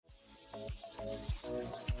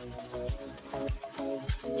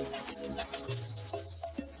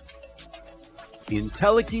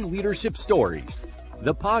Entelechy Leadership Stories,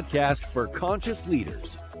 the podcast for conscious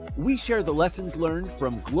leaders. We share the lessons learned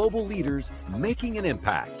from global leaders making an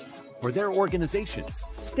impact for their organizations,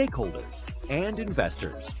 stakeholders, and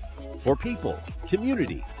investors. For people,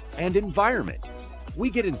 community, and environment,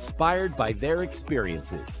 we get inspired by their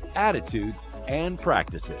experiences, attitudes, and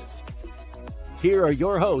practices. Here are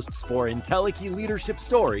your hosts for Entelechy Leadership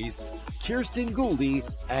Stories, Kirsten Gouldy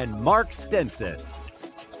and Mark Stenson.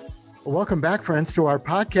 Welcome back, friends, to our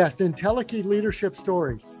podcast, Entelechy Leadership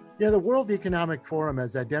Stories. The World Economic Forum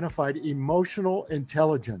has identified emotional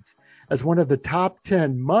intelligence as one of the top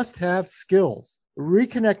 10 must-have skills.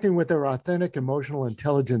 Reconnecting with our authentic emotional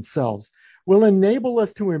intelligence selves will enable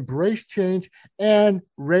us to embrace change and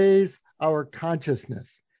raise our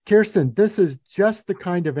consciousness. Kirsten, this is just the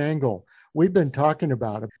kind of angle we've been talking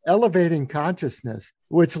about, elevating consciousness,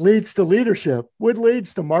 which leads to leadership, which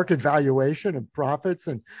leads to market valuation and profits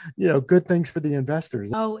and, good things for the investors.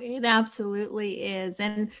 Oh, it absolutely is.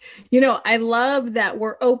 And, I love that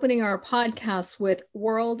we're opening our podcast with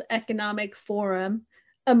World Economic Forum,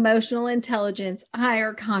 emotional intelligence,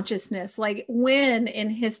 higher consciousness. Like, when in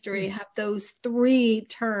history have those three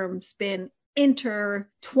terms been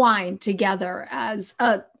intertwined together as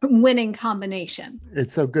a winning combination?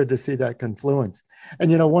 It's so good to see that confluence.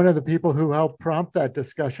 And, one of the people who helped prompt that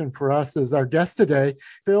discussion for us is our guest today,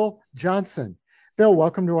 Phil Johnson. Phil,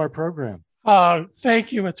 welcome to our program.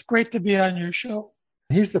 Thank you. It's great to be on your show.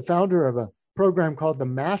 He's the founder of a program called the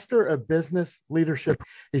Master of Business Leadership.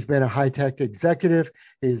 He's been a high-tech executive.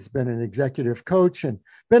 He's been an executive coach and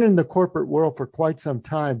been in the corporate world for quite some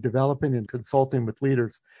time, developing and consulting with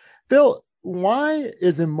leaders. Phil, why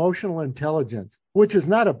is emotional intelligence, which is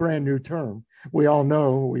not a brand new term, we all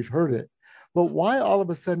know, we've heard it, but why all of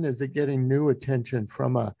a sudden is it getting new attention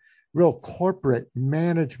from a real corporate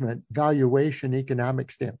management valuation economic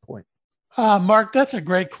standpoint? Mark, that's a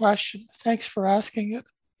great question. Thanks for asking it.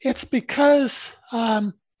 It's because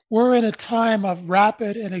we're in a time of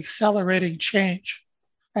rapid and accelerating change,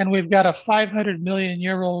 and we've got a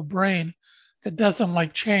 500-million-year-old brain that doesn't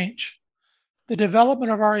like change. The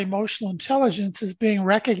development of our emotional intelligence is being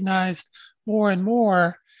recognized more and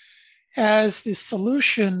more as the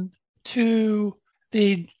solution to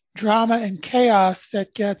the drama and chaos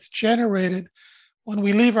that gets generated when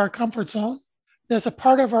we leave our comfort zone. There's a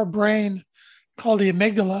part of our brain called the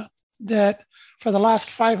amygdala that for the last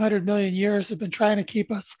 500 million years have been trying to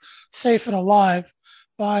keep us safe and alive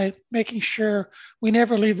by making sure we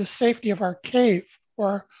never leave the safety of our cave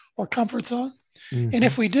or comfort zone. Mm-hmm. And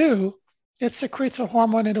if we do, it secretes a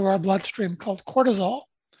hormone into our bloodstream called cortisol.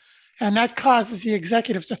 And that causes the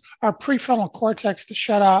executives, our prefrontal cortex, to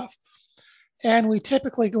shut off. And we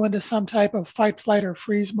typically go into some type of fight, flight, or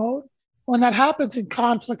freeze mode. When that happens in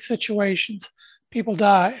conflict situations, people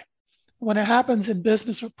die. When it happens in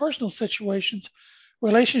business or personal situations,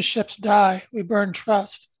 relationships die. We burn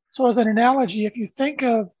trust. So as an analogy, if you think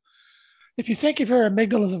of your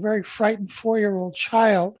amygdala as a very frightened 4-year-old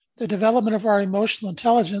child, the development of our emotional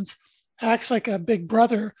intelligence acts like a big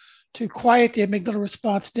brother to quiet the amygdala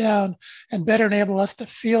response down and better enable us to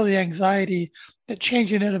feel the anxiety that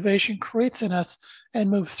change and innovation creates in us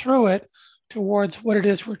and move through it towards what it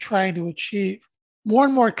is we're trying to achieve. More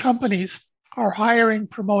and more companies are hiring,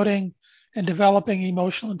 promoting, and developing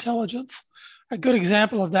emotional intelligence. A good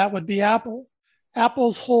example of that would be Apple.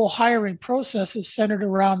 Apple's whole hiring process is centered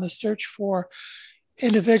around the search for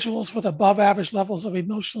individuals with above average levels of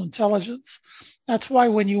emotional intelligence. That's why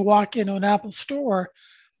when you walk into an Apple store,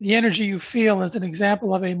 the energy you feel is an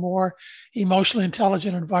example of a more emotionally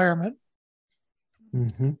intelligent environment.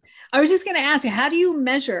 Mm-hmm. I was just going to ask you, how do you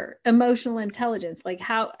measure emotional intelligence? Like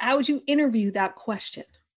how would you interview that question?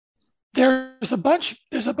 There's a bunch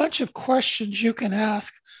of questions you can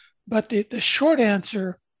ask, but the short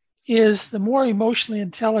answer is the more emotionally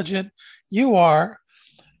intelligent you are,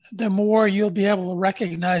 the more you'll be able to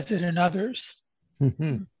recognize it in others.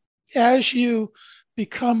 Mm-hmm. As you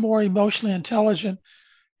become more emotionally intelligent,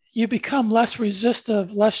 you become less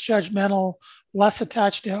resistive, less judgmental, less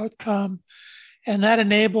attached to outcome, and that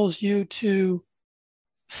enables you to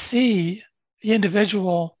see the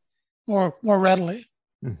individual more readily.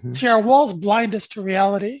 Mm-hmm. See, our walls blind us to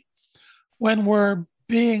reality. When we're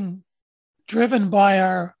being driven by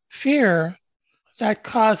our fear, that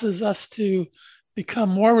causes us to become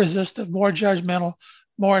more resistive, more judgmental,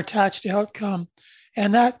 more attached to outcome.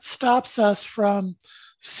 And that stops us from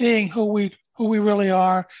seeing who we really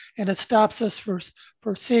are, and it stops us for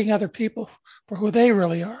seeing other people for who they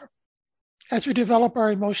really are. As we develop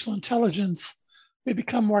our emotional intelligence, we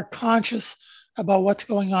become more conscious about what's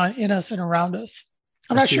going on in us and around us.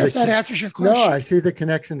 I'm I not see sure the if that answers your no, I question. see the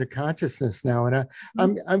connection to consciousness now, and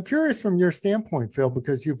I'm curious from your standpoint, Phil,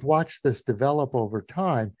 because you've watched this develop over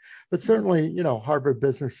time. But certainly, Harvard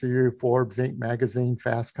Business Review, Forbes, Inc. magazine,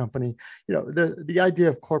 Fast Company, the idea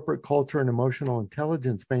of corporate culture and emotional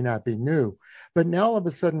intelligence may not be new, but now all of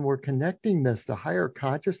a sudden we're connecting this to higher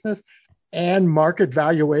consciousness and market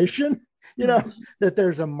valuation. That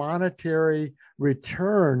there's a monetary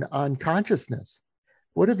return on consciousness.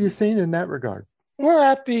 What have you seen in that regard? We're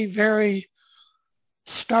at the very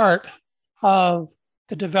start of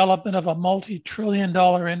the development of a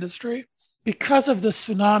multi-trillion-dollar industry. Because of the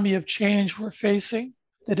tsunami of change we're facing,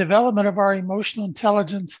 the development of our emotional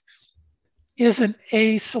intelligence isn't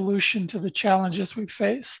a solution to the challenges we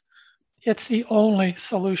face. It's the only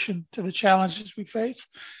solution to the challenges we face.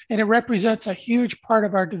 And it represents a huge part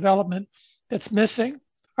of our development that's missing.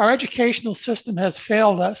 Our educational system has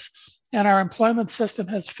failed us, and our employment system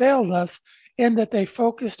has failed us in that they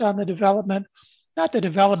focused on the development, not the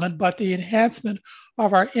development, but the enhancement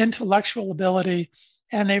of our intellectual ability.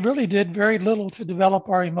 And they really did very little to develop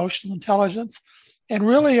our emotional intelligence. And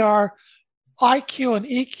really, our IQ and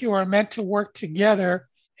EQ are meant to work together.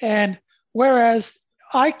 And whereas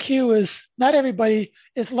IQ is not everybody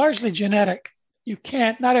is largely genetic.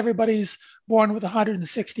 Not everybody's born with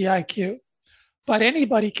 160 IQ, but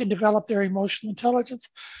anybody can develop their emotional intelligence.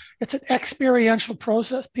 It's an experiential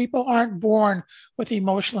process. People aren't born with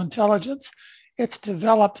emotional intelligence. It's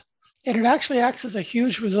developed, and it actually acts as a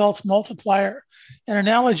huge results multiplier. An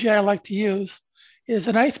analogy I like to use is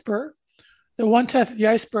an iceberg. The 1/10 of the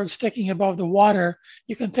iceberg sticking above the water,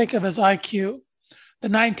 you can think of as IQ. The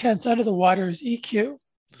 9/10 under the water is EQ.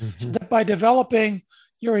 So that by developing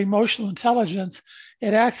your emotional intelligence,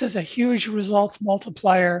 it acts as a huge results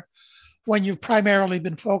multiplier when you've primarily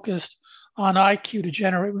been focused on IQ to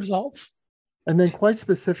generate results. And then quite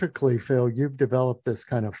specifically, Phil, you've developed this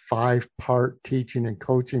kind of 5-part teaching and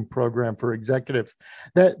coaching program for executives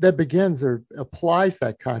that begins or applies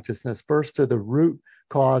that consciousness first to the root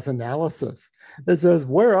cause analysis. It says,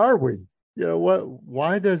 where are we?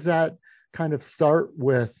 Why does that kind of start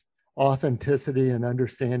with authenticity and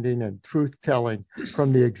understanding and truth telling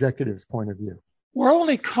from the executive's point of view? We're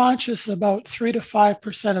only conscious about 3 to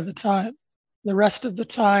 5% of the time. The rest of the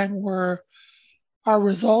time, our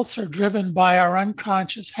results are driven by our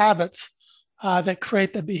unconscious habits that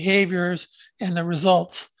create the behaviors and the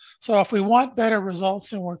results. So if we want better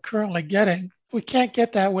results than we're currently getting, we can't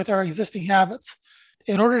get that with our existing habits.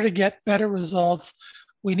 In order to get better results,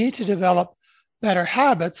 we need to develop better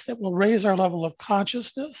habits that will raise our level of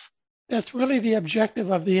consciousness. That's really the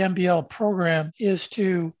objective of the MBL program, is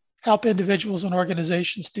to help individuals and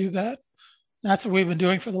organizations do that. That's what we've been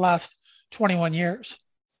doing for the last 21 years.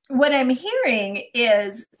 What I'm hearing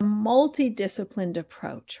is a multidisciplined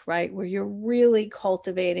approach, right? Where you're really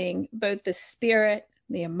cultivating both the spirit,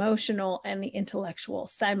 the emotional, and the intellectual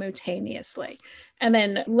simultaneously, and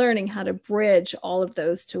then learning how to bridge all of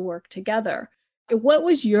those to work together. What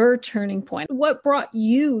was your turning point? What brought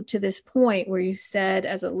you to this point where you said,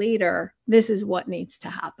 as a leader, this is what needs to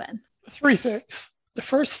happen? 3 things. The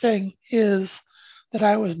first thing is that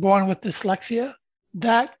I was born with dyslexia.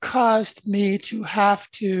 That caused me to have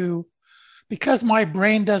to, because my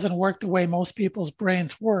brain doesn't work the way most people's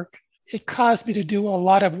brains work, it caused me to do a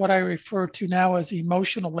lot of what I refer to now as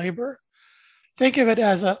emotional labor. Think of it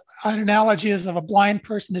as an analogy as of a blind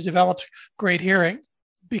person that develops great hearing.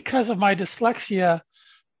 Because of my dyslexia,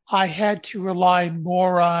 I had to rely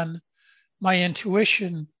more on my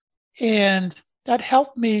intuition, and that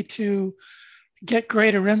helped me to get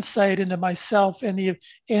greater insight into myself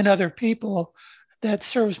and other people. That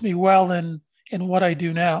serves me well in what I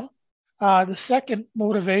do now. The second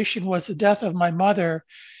motivation was the death of my mother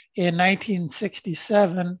in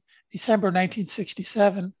 1967, December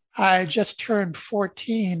 1967. I just turned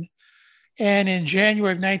 14. And in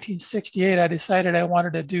January of 1968, I decided I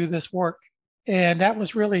wanted to do this work. And that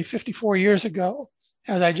was really 54 years ago,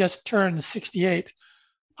 as I just turned 68.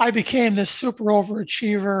 I became this super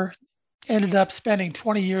overachiever, ended up spending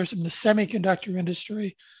 20 years in the semiconductor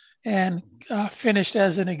industry, and finished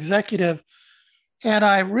as an executive. And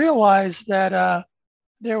I realized that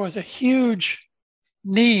there was a huge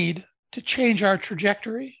need to change our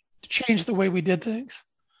trajectory, to change the way we did things,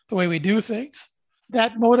 the way we do things.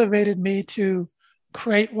 That motivated me to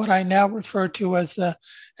create what I now refer to as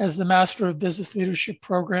the Master of Business Leadership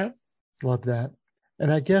program. Love that.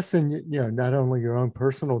 And I guess in not only your own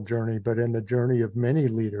personal journey, but in the journey of many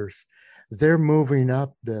leaders, they're moving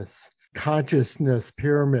up this consciousness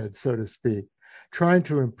pyramid, so to speak, trying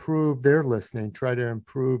to improve their listening, try to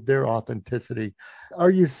improve their authenticity. Are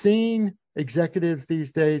you seeing executives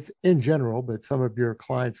these days in general, but some of your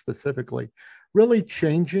clients specifically, really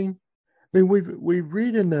changing? I mean, we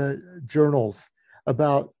read in the journals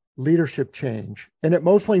about leadership change, and it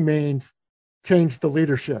mostly means change the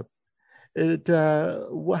leadership.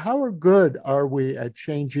 How good are we at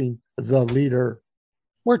changing the leader?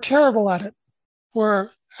 We're terrible at it.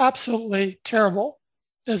 We're absolutely terrible.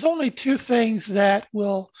 There's only two things that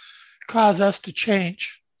will cause us to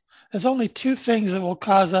change. There's only two things that will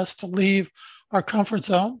cause us to leave our comfort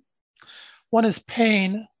zone. One is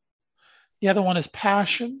pain. The other one is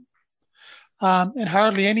passion. And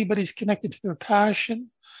hardly anybody's connected to their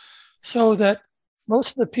passion. So that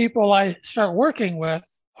most of the people I start working with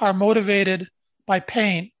are motivated by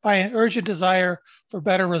pain, by an urgent desire for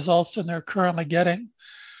better results than they're currently getting.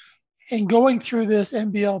 And going through this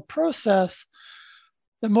MBL process,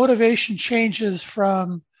 the motivation changes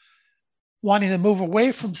from wanting to move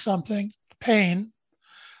away from something, pain,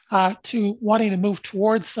 to wanting to move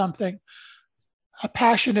towards something, a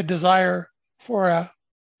passionate desire for a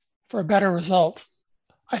better result.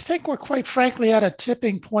 I think we're quite frankly at a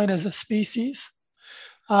tipping point as a species.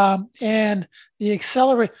 And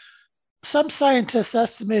some scientists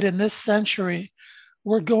estimate in this century,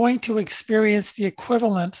 we're going to experience the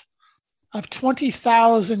equivalent of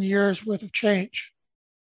 20,000 years worth of change,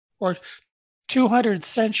 or 200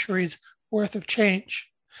 centuries worth of change.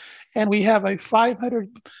 And we have a 500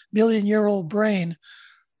 million year old brain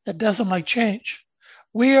that doesn't like change.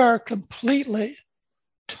 We are completely,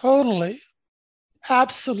 totally,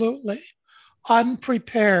 absolutely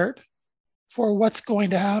unprepared for what's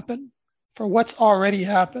going to happen, for what's already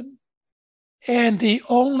happened. And the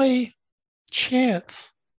only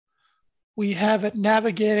chance we have at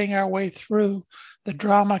navigating our way through the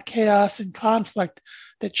drama, chaos, and conflict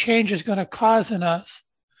that change is going to cause in us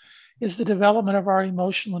is the development of our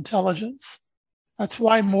emotional intelligence. That's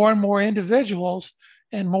why more and more individuals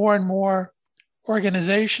and more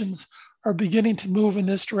organizations are beginning to move in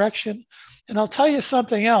this direction. And I'll tell you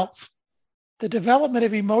something else. The development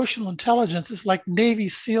of emotional intelligence is like Navy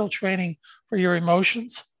SEAL training for your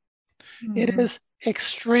emotions. Mm-hmm. It is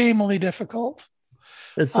extremely difficult.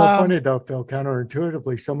 It's so funny, though, Phil,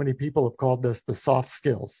 counterintuitively, so many people have called this the soft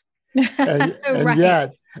skills. And right.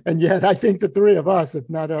 yet, I think the three of us, if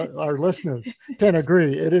not our listeners, can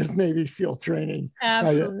agree it is Navy SEAL training.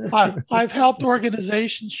 Absolutely. I've helped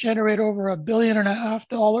organizations generate over $1.5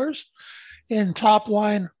 billion in top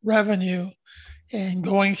line revenue in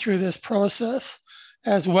going through this process,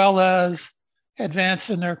 as well as advance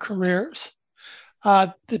in their careers.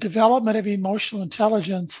 The development of emotional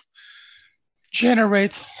intelligence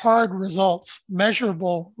generates hard results,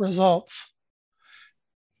 measurable results.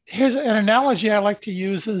 Here's an analogy I like to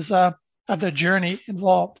use is of the journey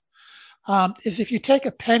involved. Is if you take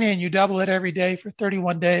a penny and you double it every day for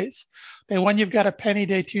 31 days. Day 1, you've got a penny.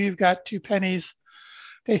 Day 2, you've got 2 pennies.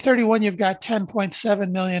 Day 31, you've got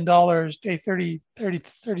 $10.7 million. Day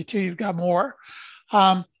 32, you've got more.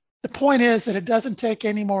 The point is that it doesn't take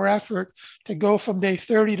any more effort to go from day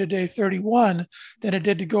 30 to day 31 than it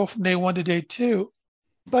did to go from day 1 to day 2.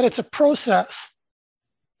 But it's a process.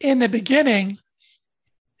 In the beginning,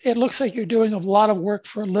 it looks like you're doing a lot of work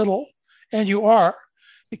for little, and you are,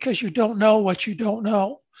 because you don't know what you don't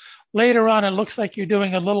know. Later on, it looks like you're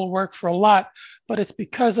doing a little work for a lot, but it's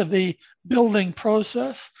because of the building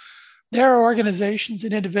process. There are organizations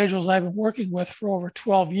and individuals I've been working with for over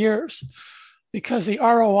 12 years because the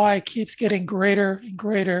ROI keeps getting greater and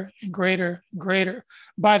greater and greater and greater.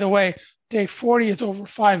 By the way, day 40 is over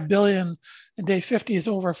 5 billion and day 50 is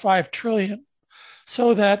over 5 trillion.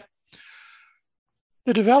 So that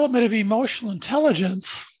the development of emotional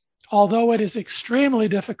intelligence, although it is extremely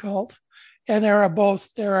difficult, and there are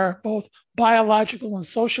both biological and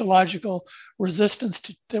sociological resistance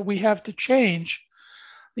that we have to change,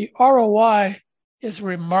 the ROI is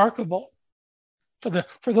remarkable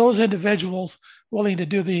for those individuals willing to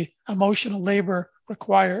do the emotional labor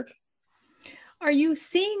required. Are you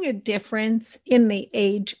seeing a difference in the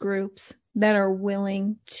age groups that are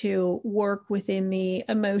willing to work within the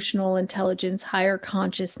emotional intelligence, higher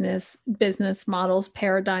consciousness, business models,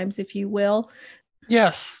 paradigms, if you will?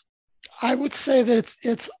 Yes, I would say that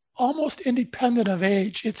it's almost independent of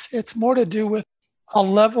age. It's more to do with a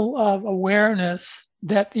level of awareness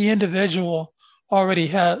that the individual already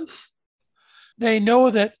has. They know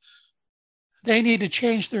that they need to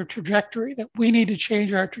change their trajectory, that we need to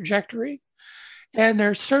change our trajectory. And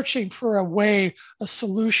they're searching for a way, a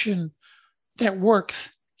solution that works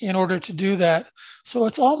in order to do that. So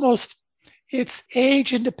it's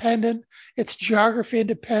age independent, it's geography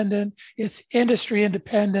independent, it's industry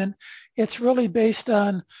independent. It's really based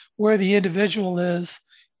on where the individual is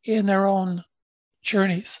in their own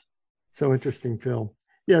journeys. So interesting, Phil.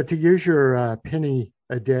 To use your penny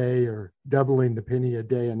a day or doubling the penny a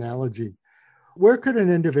day analogy, where could an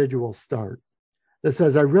individual start that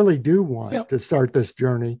says, I really do want to start this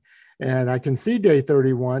journey? And I can see day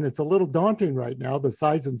 31. It's a little daunting right now, the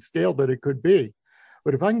size and scale that it could be.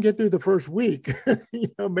 But if I can get through the first week,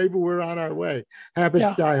 maybe we're on our way.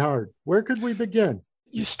 Habits die hard. Where could we begin?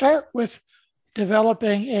 You start with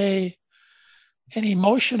developing an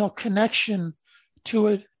emotional connection to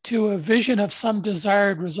a vision of some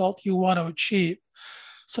desired result you want to achieve.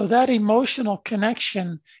 So that emotional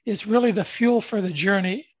connection is really the fuel for the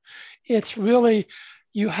journey. It's really,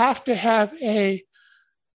 you have to have a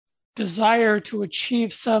desire to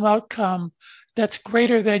achieve some outcome that's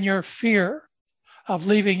greater than your fear of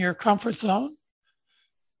leaving your comfort zone.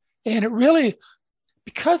 And it really,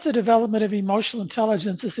 because the development of emotional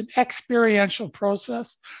intelligence is an experiential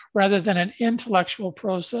process rather than an intellectual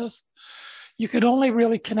process, you can only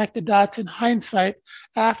really connect the dots in hindsight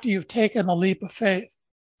after you've taken a leap of faith.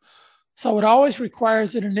 So it always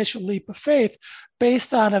requires an initial leap of faith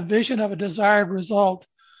based on a vision of a desired result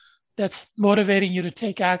that's motivating you to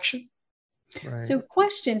take action. Right. So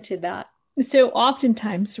question to that. So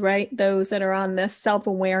oftentimes, right, those that are on this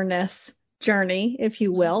self-awareness journey, if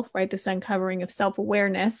you will, right, this uncovering of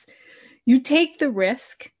self-awareness, you take the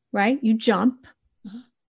risk, right? You jump,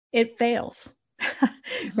 it fails.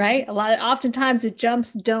 Right? Oftentimes the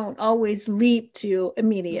jumps don't always leap to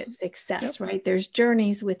immediate success, right? There's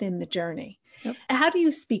journeys within the journey. How do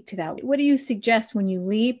you speak to that? What do you suggest when you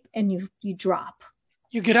leap and you drop?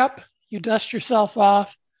 You get up, you dust yourself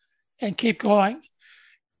off, and keep going.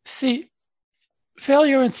 See,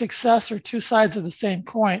 failure and success are two sides of the same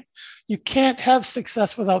coin. You can't have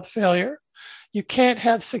success without failure. You can't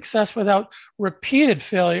have success without repeated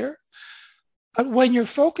failure. But when you're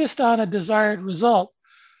focused on a desired result,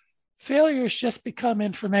 failures just become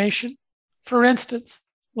information. For instance,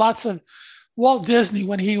 lots of Walt Disney,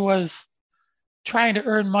 when he was trying to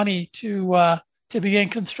earn money to begin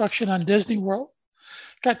construction on Disney World,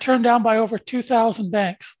 got turned down by over 2,000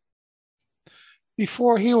 banks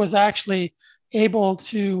before he was actually able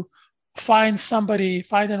to find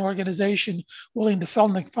an organization willing to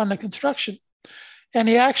fund the construction. And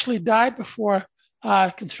he actually died before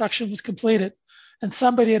construction was completed. And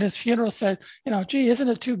somebody at his funeral said, gee, isn't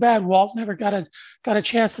it too bad Walt never got a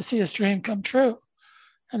chance to see his dream come true?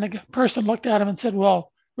 And the person looked at him and said,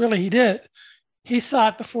 well, really, he did. He saw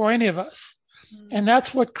it before any of us. And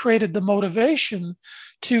that's what created the motivation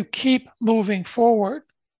to keep moving forward.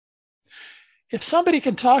 If somebody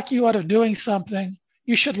can talk you out of doing something,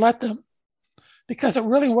 you should let them, because it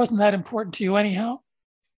really wasn't that important to you anyhow.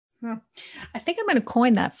 I think I'm going to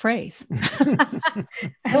coin that phrase.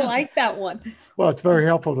 I like that one. Well, it's very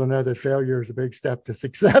helpful to know that failure is a big step to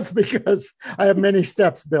success, because I have many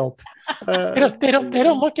steps built. They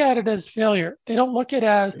don't look at it as failure. They don't look at it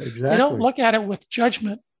as They don't look at it with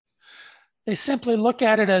judgment. They simply look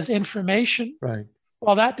at it as information. Right.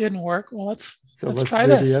 Well, that didn't work. Well, let's try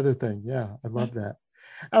do this. The other thing. Yeah, I love that.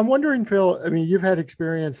 I'm wondering, Phil, you've had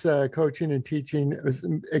experience coaching and teaching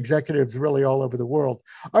executives really all over the world.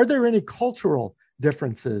 Are there any cultural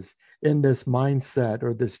differences in this mindset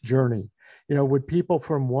or this journey? Would people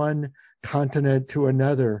from one continent to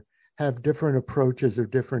another have different approaches or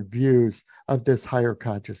different views of this higher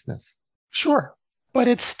consciousness? Sure, but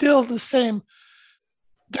it's still the same.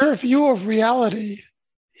 Their view of reality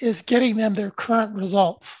is getting them their current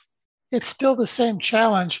results. It's still the same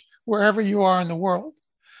challenge wherever you are in the world.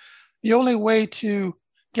 The only way to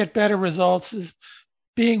get better results is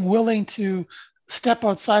being willing to step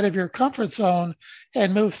outside of your comfort zone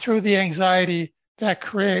and move through the anxiety that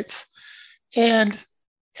creates. And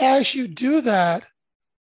as you do that,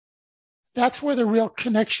 that's where the real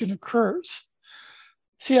connection occurs.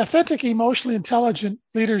 See, authentic, emotionally intelligent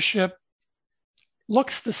leadership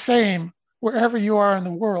looks the same wherever you are in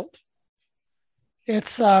the world.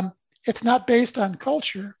 It's not based on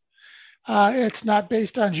culture. It's not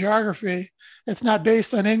based on geography. It's not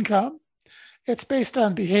based on income. It's based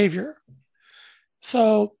on behavior.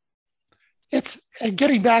 So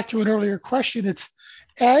getting back to an earlier question, it's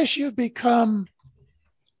as you become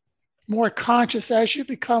more conscious, as you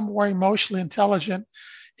become more emotionally intelligent,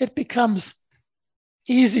 it becomes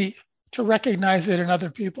easy to recognize it in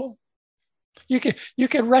other people. You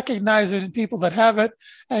can recognize it in people that have it,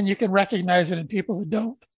 and you can recognize it in people that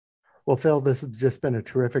don't. Well, Phil, this has just been a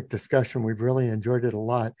terrific discussion. We've really enjoyed it a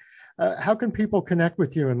lot. How can people connect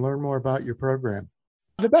with you and learn more about your program?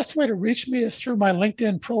 The best way to reach me is through my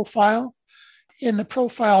LinkedIn profile. In the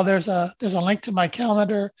profile, there's a link to my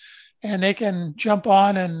calendar, and they can jump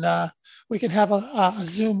on and we can have a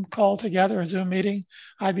Zoom call together, a Zoom meeting.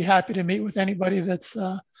 I'd be happy to meet with anybody that's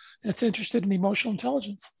interested in emotional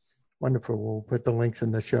intelligence. Wonderful. We'll put the links in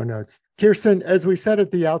the show notes. Kirsten, as we said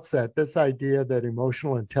at the outset, this idea that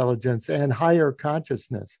emotional intelligence and higher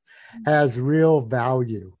consciousness has real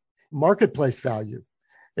value, marketplace value.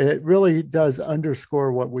 It really does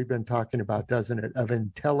underscore what we've been talking about, doesn't it, of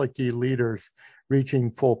IntelliKey leaders reaching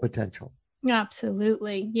full potential.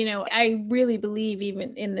 Absolutely. I really believe,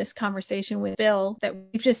 even in this conversation with Bill, that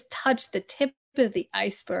we've just touched the tip of the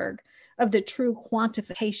iceberg of the true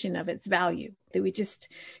quantification of its value, that we just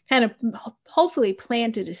kind of hopefully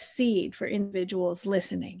planted a seed for individuals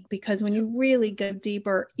listening. Because when you really go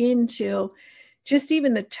deeper into just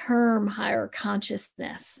even the term higher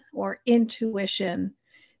consciousness or intuition,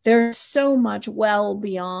 there's so much well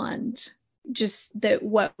beyond just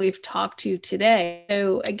what we've talked to today.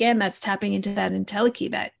 So again, that's tapping into that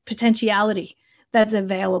IntelliKey, that potentiality that's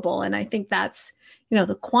available. And I think that's,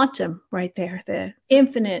 the quantum right there, the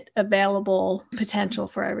infinite available potential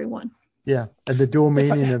for everyone. Yeah. And the dual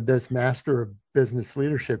meaning of this master of business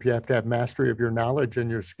leadership, you have to have mastery of your knowledge and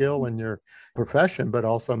your skill and your profession, but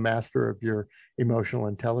also master of your emotional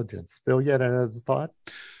intelligence. Bill, you had another thought?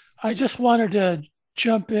 I just wanted to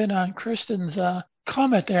jump in on Kristen's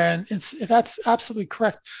comment there, and that's absolutely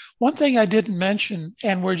correct. One thing I didn't mention,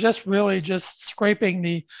 and we're just really just scraping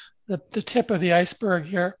the tip of the iceberg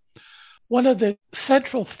here. One of the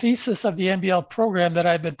central thesis of the MBL program that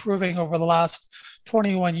I've been proving over the last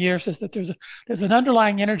 21 years is that there's an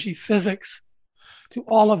underlying energy physics to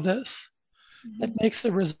all of this that makes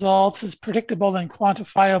the results as predictable and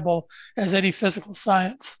quantifiable as any physical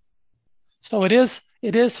science. So it is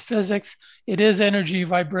physics, it is energy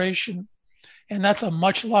vibration, and that's a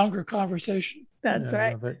much longer conversation. That's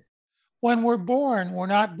right. When we're born, we're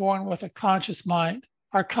not born with a conscious mind.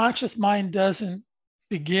 Our conscious mind doesn't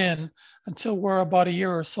begin until we're about a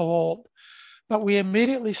year or so old. But we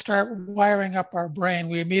immediately start wiring up our brain.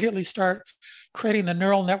 We immediately start creating the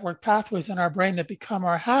neural network pathways in our brain that become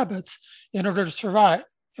our habits in order to survive,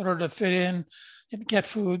 in order to fit in and get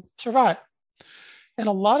food, survive. And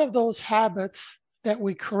a lot of those habits that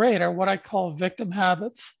we create are what I call victim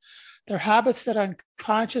habits. They're habits that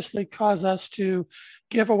unconsciously cause us to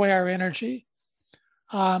give away our energy.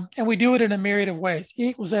 And we do it in a myriad of ways. E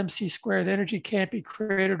equals MC squared. Energy can't be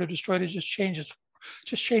created or destroyed. It just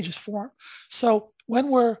changes form. So when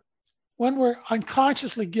we're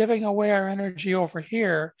unconsciously giving away our energy over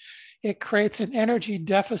here, it creates an energy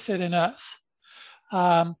deficit in us.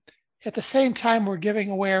 At the same time we're giving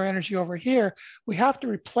away our energy over here, we have to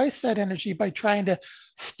replace that energy by trying to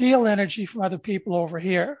steal energy from other people over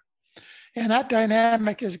here. And that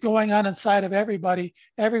dynamic is going on inside of everybody,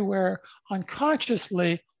 everywhere,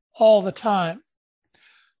 unconsciously, all the time.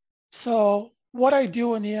 So what I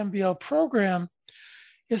do in the MBL program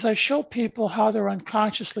is I show people how they're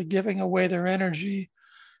unconsciously giving away their energy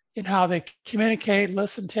in how they communicate,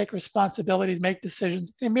 listen, take responsibilities, make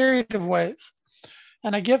decisions in a myriad of ways.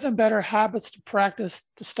 And I give them better habits to practice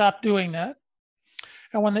to stop doing that.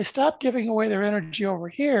 And when they stop giving away their energy over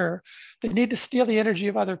here, the need to steal the energy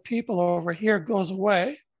of other people over here goes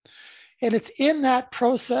away. And it's in that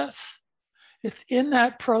process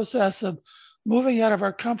of moving out of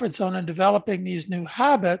our comfort zone and developing these new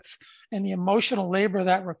habits and the emotional labor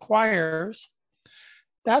that requires.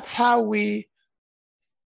 That's how we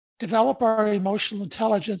develop our emotional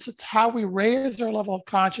intelligence. It's how we raise our level of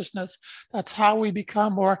consciousness. That's how we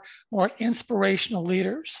become more inspirational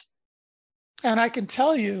leaders. And I can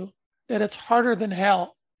tell you that it's harder than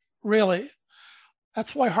hell, really.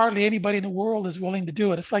 That's why hardly anybody in the world is willing to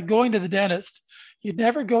do it. It's like going to the dentist. You'd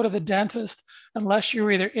never go to the dentist unless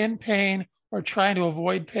you're either in pain or trying to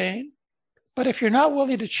avoid pain. But if you're not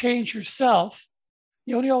willing to change yourself,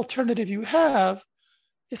 the only alternative you have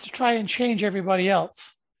is to try and change everybody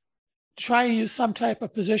else. Try and use some type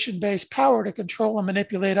of position-based power to control and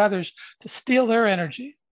manipulate others to steal their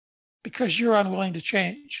energy because you're unwilling to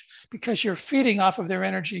change, because you're feeding off of their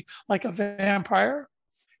energy like a vampire.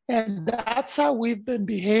 And that's how we've been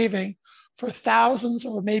behaving for thousands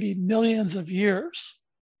or maybe millions of years.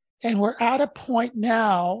 And we're at a point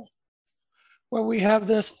now where we have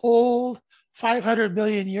this old 500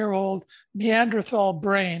 million year old Neanderthal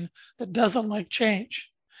brain that doesn't like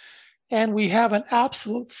change. And we have an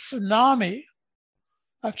absolute tsunami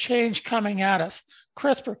of change coming at us.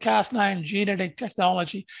 CRISPR-Cas9 gene editing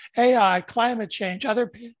technology, AI, climate change, other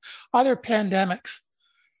pandemics.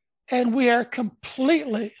 And we are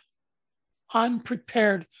completely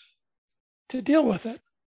unprepared to deal with it.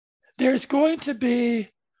 There's going to be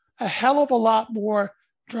a hell of a lot more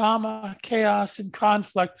drama, chaos, and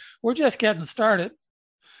conflict. We're just getting started.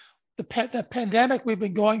 The pandemic we've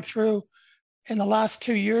been going through in the last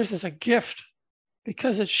 2 years is a gift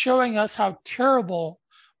because it's showing us how terrible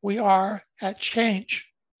we are at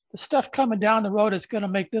change. The stuff coming down the road is going to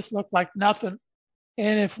make this look like nothing.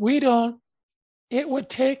 And if we don't, it would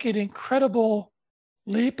take an incredible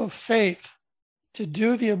leap of faith to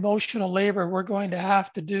do the emotional labor we're going to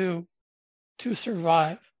have to do to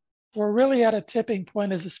survive. We're really at a tipping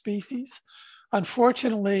point as a species.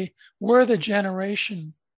 Unfortunately, we're the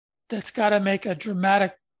generation that's got to make a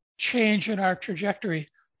dramatic change in our trajectory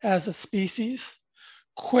as a species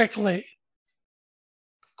quickly.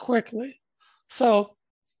 So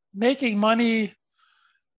making money,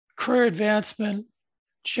 career advancement,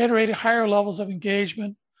 generating higher levels of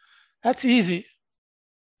engagement, that's easy.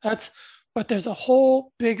 But there's a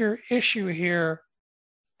whole bigger issue here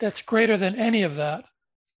that's greater than any of that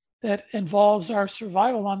involves our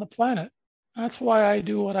survival on the planet. That's why I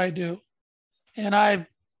do what I do. And I've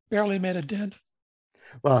barely made a dent.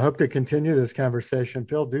 Well, I hope to continue this conversation.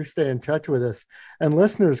 Phil, do stay in touch with us. And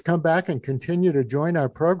listeners, come back and continue to join our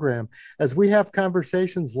program as we have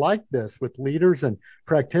conversations like this with leaders and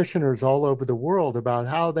practitioners all over the world about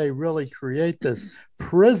how they really create this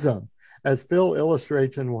prism, as Phil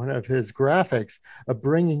illustrates in one of his graphics, of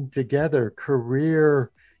bringing together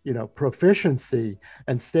career proficiency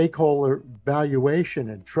and stakeholder valuation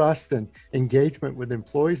and trust and engagement with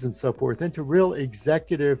employees and so forth into real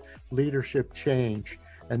executive leadership change.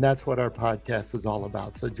 And that's what our podcast is all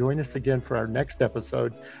about. So join us again for our next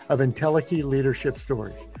episode of Entelechy Leadership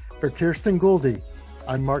Stories. For Kirsten Gouldy,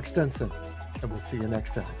 I'm Mark Stinson, and we'll see you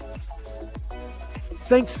next time.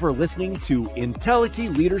 Thanks for listening to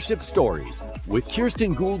Entelechy Leadership Stories with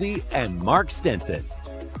Kirsten Gouldy and Mark Stinson.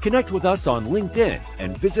 Connect with us on LinkedIn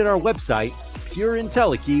and visit our website,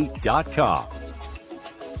 pureentelechy.com.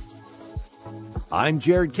 I'm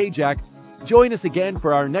Jared Kajak. Join us again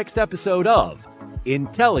for our next episode of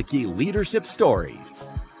Entelechy Leadership Stories.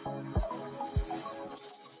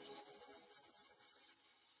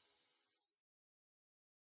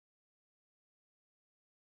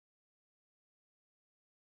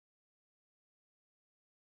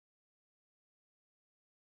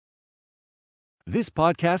 This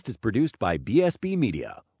podcast is produced by BSB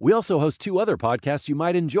Media. We also host 2 other podcasts you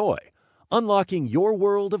might enjoy: Unlocking Your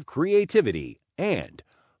World of Creativity and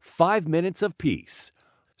 5 Minutes of Peace.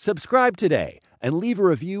 Subscribe today and leave a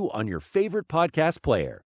review on your favorite podcast player.